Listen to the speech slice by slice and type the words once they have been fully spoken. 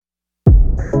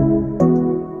It's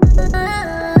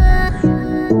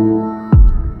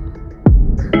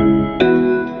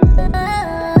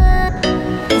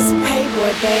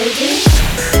PayBoy, baby.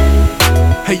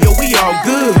 Hey yo, we all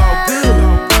good.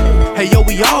 Hey yo,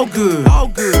 we all good.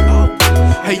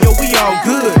 Hey yo, we all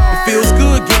good. It feels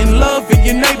good getting love in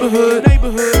your neighborhood. Hey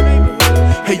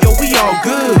yo, we all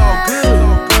good.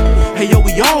 Hey yo,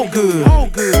 we all good.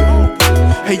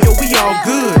 Hey yo, we all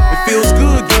good. It feels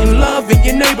good getting love in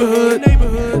your neighborhood. It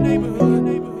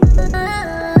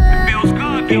feels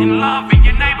good getting love in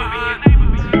your neighborhood. It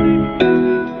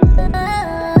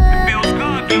feels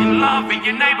good getting love in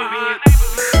your neighborhood.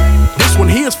 This one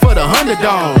here's for the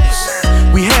underdogs.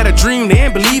 We had a dream, they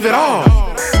ain't believe it all.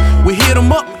 We hit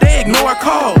them up, they ignore our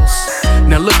calls.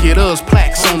 Now look at us,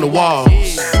 plaques on the walls.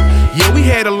 Yeah, we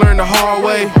had to learn the hard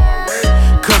way,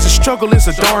 cause the struggle is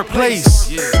a dark place.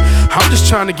 I'm just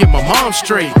trying to get my mom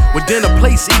straight. Within a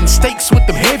place eating steaks with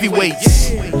them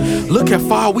heavyweights. Look how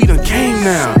far we done came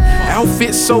now.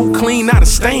 Outfit so clean, not a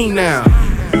stain now.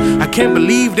 I can't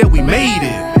believe that we made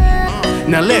it.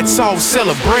 Now let's all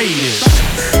celebrate it.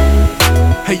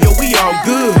 Hey yo, we all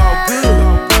good.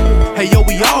 Hey yo,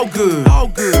 we all good.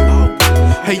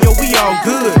 Hey yo, we all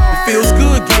good. It feels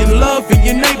good getting love in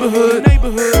your neighborhood. Hey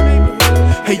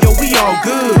yo, we all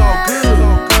good.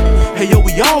 Hey yo,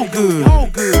 we all good.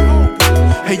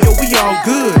 Hey yo, we all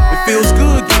good. It feels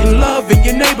good getting love in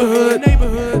your neighborhood. It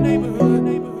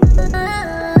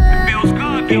feels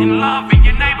good getting love in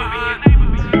your neighborhood. It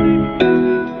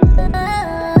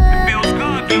feels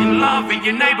good getting love in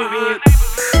your neighborhood.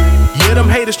 Yeah, them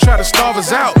haters try to starve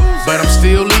us out, but I'm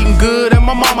still eating good at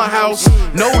my mama house.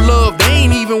 No love, they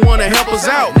ain't even wanna help us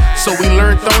out. So we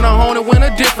learned throwing our home and went a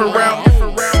different route.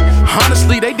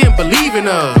 Honestly, they didn't believe in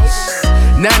us.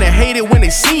 Now they hate it when they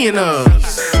seeing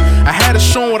us. I had to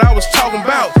show 'em what I was talking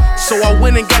about, so I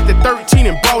went and got the 13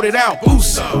 and brought it out.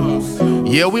 Boosa.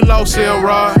 Yeah, we lost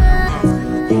L-Rod.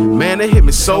 Man, they hit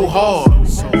me so hard.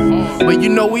 But you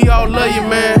know we all love you,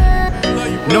 man.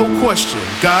 No question,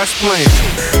 God's plan.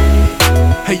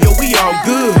 Hey yo, we all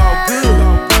good.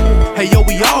 Hey yo,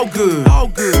 we all good.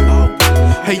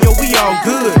 Hey yo, we all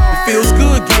good. It feels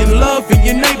good getting love in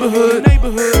your neighborhood.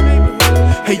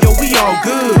 Hey yo, we all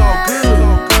good.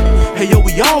 Hey yo,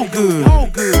 we all good.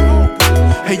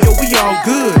 Hey yo, we all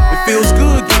good. It feels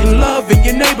good getting love in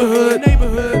your neighborhood.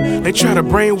 They try to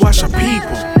brainwash our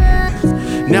people.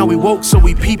 Now we woke, so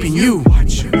we peeping you,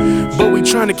 but we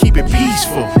trying to keep it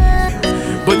peaceful.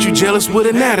 But you jealous with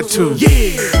an attitude.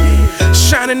 Yeah,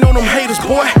 shining on them haters,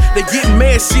 boy. They getting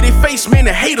mad, see they face, man,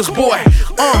 the haters, boy.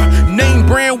 Name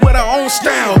brand with our own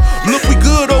style. Look, we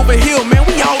good over here, man,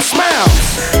 we all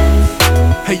smiles.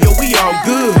 Hey yo, we all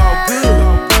good.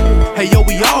 Hey yo,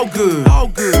 we all good.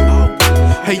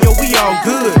 Hey yo, we all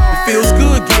good. It feels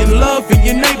good getting love in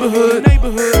your neighborhood.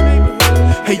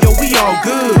 Hey yo, we all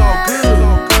good.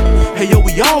 Hey yo,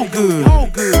 we all good.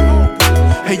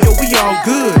 Hey yo, we all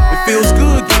good. It feels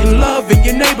good getting love in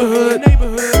your neighborhood.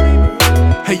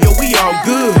 Hey yo, we all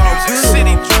good.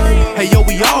 Hey yo,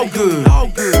 we all good.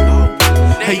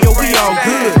 Hey yo, we all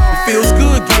good. It feels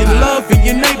good getting love in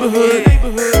your neighborhood.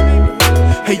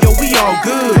 Hey yo, we all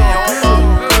good.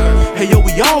 Hey yo,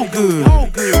 we all good.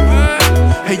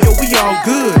 Hey yo, we all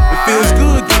good.